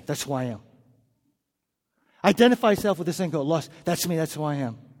 that's me, that's who I am. Identify yourself with the sin of lust, that's me, that's who I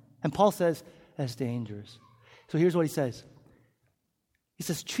am. And Paul says, that's dangerous. So here's what he says. He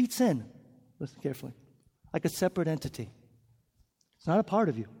says, treat sin, listen carefully, like a separate entity. It's not a part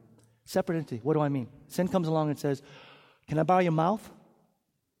of you. Separate entity. What do I mean? Sin comes along and says, can I borrow your mouth?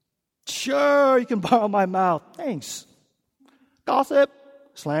 Sure, you can borrow my mouth. Thanks. Gossip,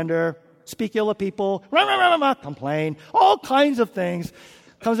 slander, speak ill of people, complain, all kinds of things.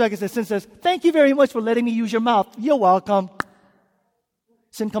 Comes back and says, sin says, thank you very much for letting me use your mouth. You're welcome.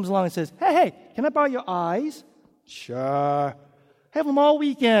 Sin comes along and says, hey, can I borrow your eyes? Sure. Have them all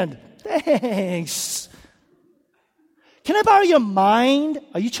weekend. Thanks. Can I borrow your mind?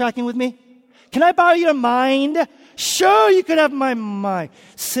 Are you tracking with me? Can I borrow your mind? Sure, you could have my mind.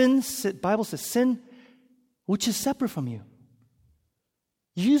 Sin, Bible says, sin, which is separate from you,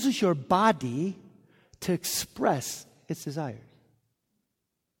 uses your body to express its desires.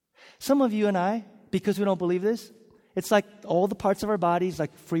 Some of you and I, because we don't believe this, it's like all the parts of our bodies,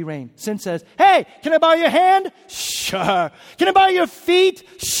 like free reign. Sin says, hey, can I borrow your hand? Sure. Can I borrow your feet?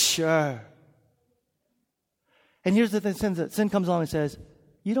 Sure. And here's the thing, sin comes along and says,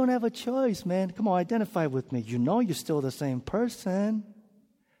 you don't have a choice, man. Come on, identify with me. You know you're still the same person.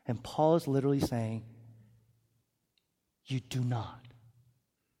 And Paul is literally saying, you do not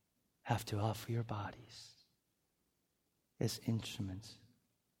have to offer your bodies as instruments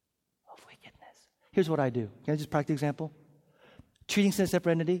of wickedness. Here's what I do. Can I just practice example? Treating sin as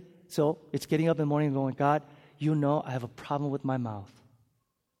separate entity. So it's getting up in the morning and going, God, you know I have a problem with my mouth.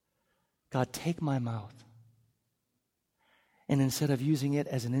 God, take my mouth. And instead of using it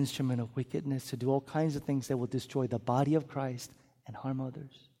as an instrument of wickedness to do all kinds of things that will destroy the body of Christ and harm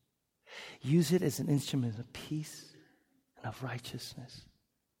others, use it as an instrument of peace and of righteousness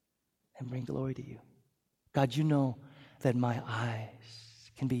and bring glory to you. God, you know that my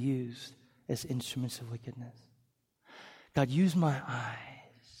eyes can be used as instruments of wickedness. God, use my eyes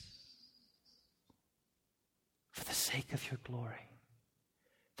for the sake of your glory,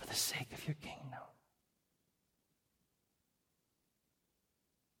 for the sake of your kingdom.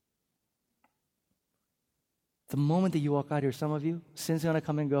 The moment that you walk out here, some of you, sin's going to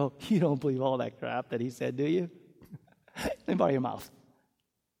come and go, you don't believe all that crap that he said, do you? Let me borrow your mouth.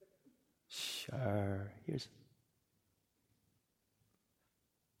 Sure.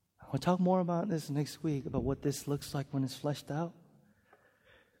 We'll talk more about this next week, about what this looks like when it's fleshed out.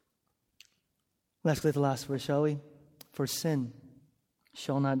 Let's look at the last verse, shall we? For sin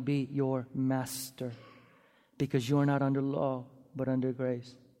shall not be your master, because you are not under law, but under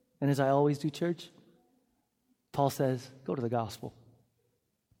grace. And as I always do, church, Paul says, go to the gospel.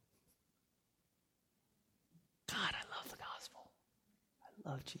 God, I love the gospel. I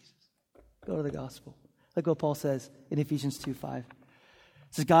love Jesus. Go to the gospel. Look what Paul says in Ephesians 2:5. It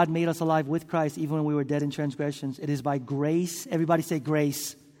says, God made us alive with Christ even when we were dead in transgressions. It is by grace. Everybody say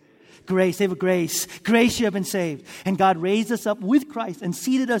grace. Grace. Say with grace. Grace you have been saved. And God raised us up with Christ and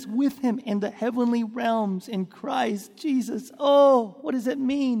seated us with him in the heavenly realms in Christ Jesus. Oh, what does it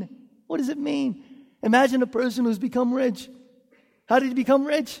mean? What does it mean? Imagine a person who's become rich. How did he become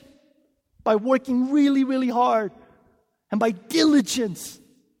rich? By working really, really hard and by diligence.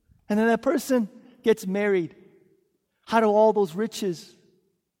 And then that person gets married. How do all those riches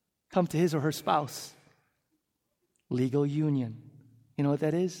come to his or her spouse? Legal union. You know what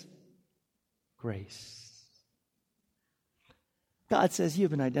that is? Grace. God says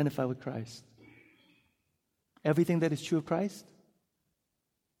you've been identified with Christ. Everything that is true of Christ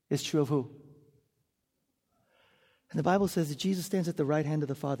is true of who? And the Bible says that Jesus stands at the right hand of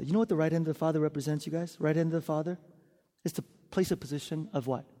the Father. You know what the right hand of the Father represents, you guys? Right hand of the Father? It's the place of position of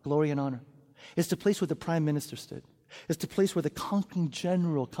what? Glory and honor. It's the place where the prime minister stood. It's the place where the conquering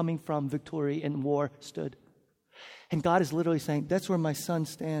general coming from victory in war stood. And God is literally saying, that's where my son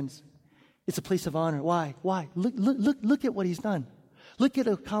stands. It's a place of honor. Why? Why? Look at what he's done. Look at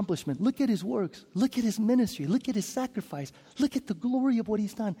accomplishment. Look at his works. Look at his ministry. Look at his sacrifice. Look at the glory of what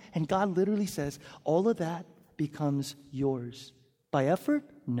he's done. And God literally says, all of that becomes yours. By effort?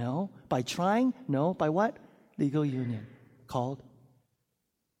 No. By trying? No. By what? Legal union called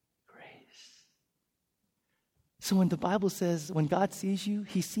grace. So when the Bible says, when God sees you,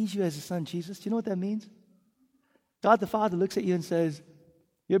 he sees you as his son Jesus. Do you know what that means? God the Father looks at you and says,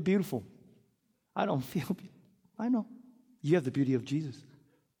 you're beautiful. I don't feel beautiful. I know. You have the beauty of Jesus.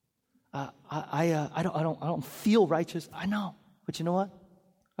 I don't feel righteous. I know. But you know what?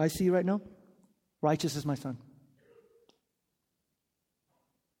 I see you right now. Righteous is my son.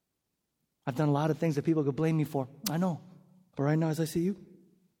 I've done a lot of things that people could blame me for. I know. But right now, as I see you,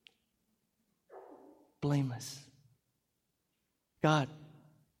 blameless. God,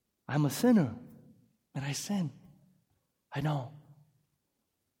 I'm a sinner, and I sin. I know.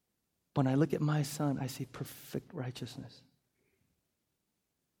 When I look at my son, I see perfect righteousness.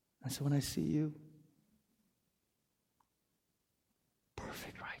 And so when I see you,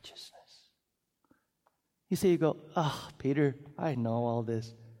 perfect righteousness. You say, you go, oh, Peter, I know all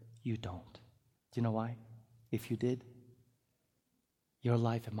this. You don't. Do you know why? If you did, your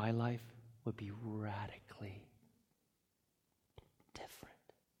life and my life would be radically different.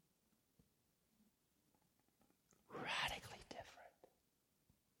 Radically different.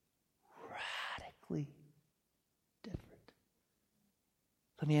 Radically different.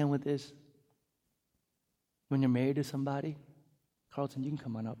 Let me end with this. When you're married to somebody, Carlton, you can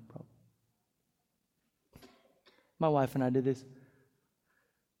come on up, bro. My wife and I did this.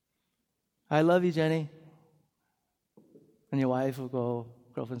 I love you, Jenny. And your wife will go,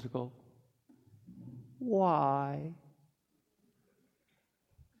 girlfriends will go, why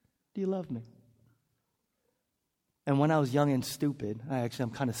do you love me? And when I was young and stupid, I'm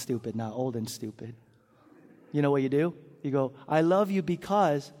kind of stupid now, old and stupid. You know what you do? You go, I love you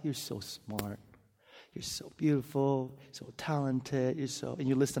because you're so smart. You're so beautiful, so talented, and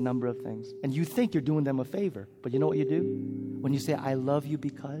you list a number of things. And you think you're doing them a favor. But you know what you do? When you say, I love you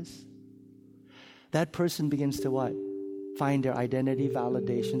because, that person begins to what? Find their identity,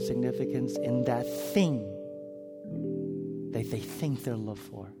 validation, significance in that thing that they think they're loved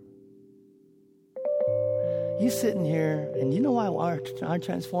for. You sitting here, and you know why aren't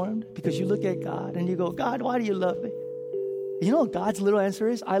transformed? Because you look at God and you go, God, why do you love me? You know what God's little answer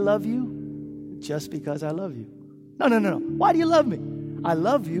is? I love you just because I love you. No. Why do you love me? I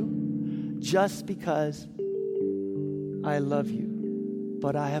love you just because I love you.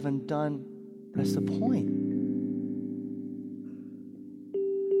 But I haven't done. That's the point.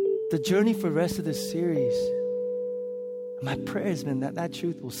 The journey for the rest of this series, my prayer has been that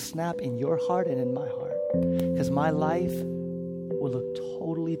truth will snap in your heart and in my heart. Because my life will look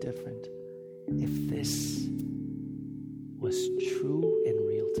totally different if this was true and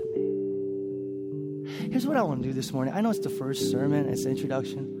real to me. Here's what I want to do this morning. I know it's the first sermon, it's the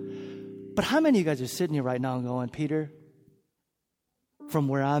introduction. But how many of you guys are sitting here right now and going, Peter, from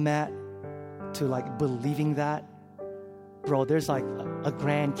where I'm at, to like believing that, bro, there's like a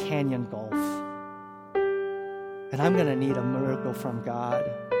Grand Canyon gulf. And I'm going to need a miracle from God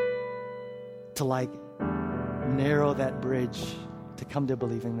to like narrow that bridge to come to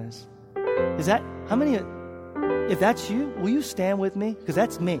believing this. Is that, how many, if that's you, will you stand with me? Because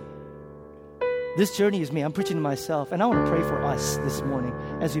that's me. This journey is me. I'm preaching to myself. And I want to pray for us this morning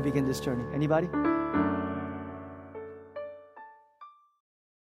as we begin this journey. Anybody?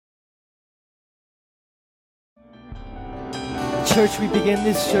 Church, we begin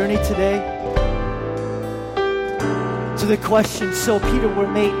this journey today to the question, so Peter, we're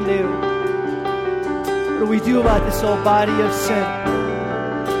made new. What do we do about this old body of sin?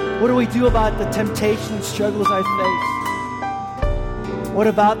 What do we do about the temptation and struggles I face? What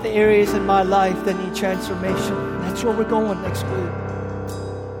about the areas in my life that need transformation? That's where we're going next week.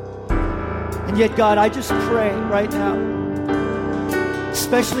 And yet, God, I just pray right now,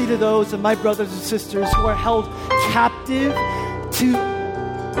 especially to those of my brothers and sisters who are held captive to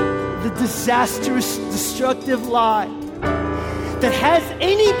the disastrous, destructive lie that has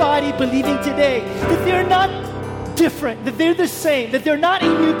anybody believing today that they're not different, that they're the same, that they're not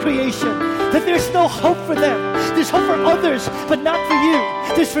a new creation, that there's no hope for them, There's hope for others, but not for you.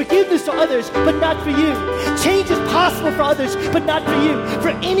 There's forgiveness to others, but not for you. Change is possible for others, but not for you. For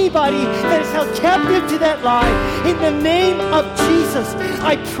anybody that is held captive to that lie, in the name of Jesus,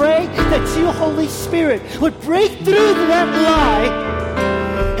 I pray that you, Holy Spirit, would break through that lie,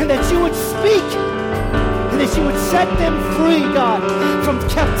 and that you would speak, and that you would set them free, God, from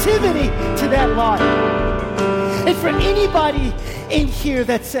captivity to that lie. And for anybody in here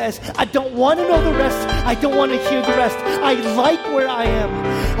that says, I don't want to know the rest, I don't want to hear the rest, I like where I am.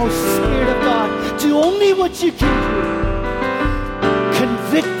 Oh, Spirit of God, do only what you can do.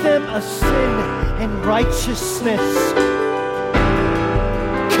 Convict them of sin and righteousness.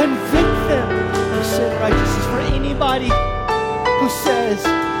 Convict them of sin and righteousness. For anybody who says,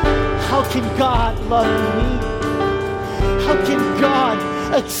 how can God love me? How can God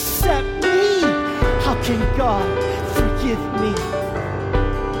accept me? How can God forgive me?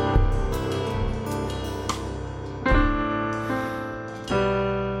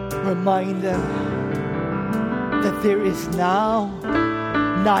 Remind them that there is now,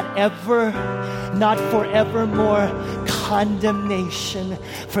 not ever, not forevermore, condemnation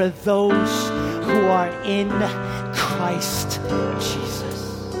for those who are in Christ Jesus.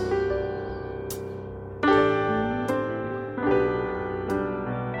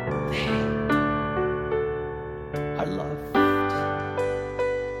 They are loved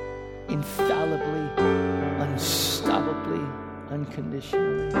infallibly, unstoppably,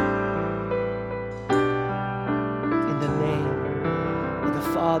 unconditionally. In the name of the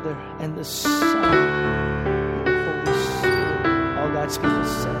Father and the Son